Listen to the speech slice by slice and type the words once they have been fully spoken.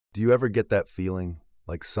Do you ever get that feeling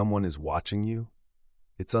like someone is watching you?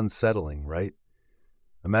 It's unsettling, right?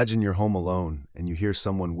 Imagine you're home alone and you hear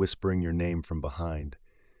someone whispering your name from behind.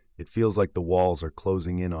 It feels like the walls are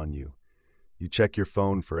closing in on you. You check your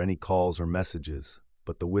phone for any calls or messages,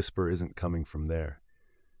 but the whisper isn't coming from there.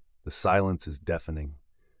 The silence is deafening.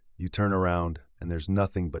 You turn around and there's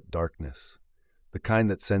nothing but darkness, the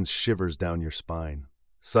kind that sends shivers down your spine.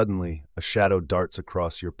 Suddenly, a shadow darts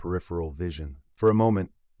across your peripheral vision. For a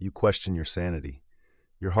moment, you question your sanity.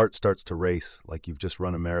 Your heart starts to race like you've just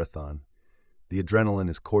run a marathon. The adrenaline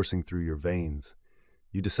is coursing through your veins.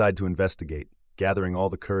 You decide to investigate, gathering all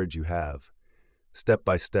the courage you have. Step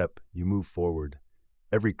by step, you move forward.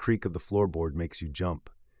 Every creak of the floorboard makes you jump.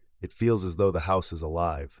 It feels as though the house is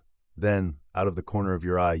alive. Then, out of the corner of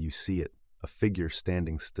your eye, you see it, a figure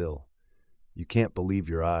standing still. You can't believe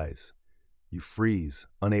your eyes. You freeze,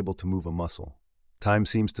 unable to move a muscle. Time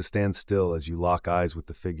seems to stand still as you lock eyes with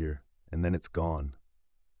the figure, and then it's gone.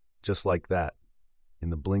 Just like that,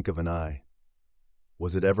 in the blink of an eye.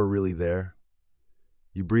 Was it ever really there?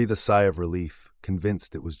 You breathe a sigh of relief,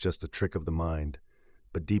 convinced it was just a trick of the mind.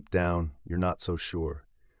 But deep down, you're not so sure.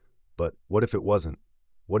 But what if it wasn't?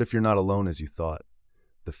 What if you're not alone as you thought?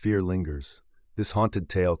 The fear lingers. This haunted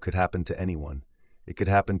tale could happen to anyone. It could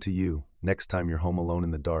happen to you, next time you're home alone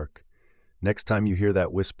in the dark. Next time you hear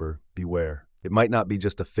that whisper, beware. It might not be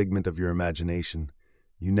just a figment of your imagination.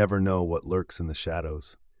 You never know what lurks in the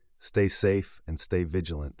shadows. Stay safe and stay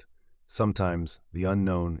vigilant. Sometimes the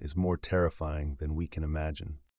unknown is more terrifying than we can imagine.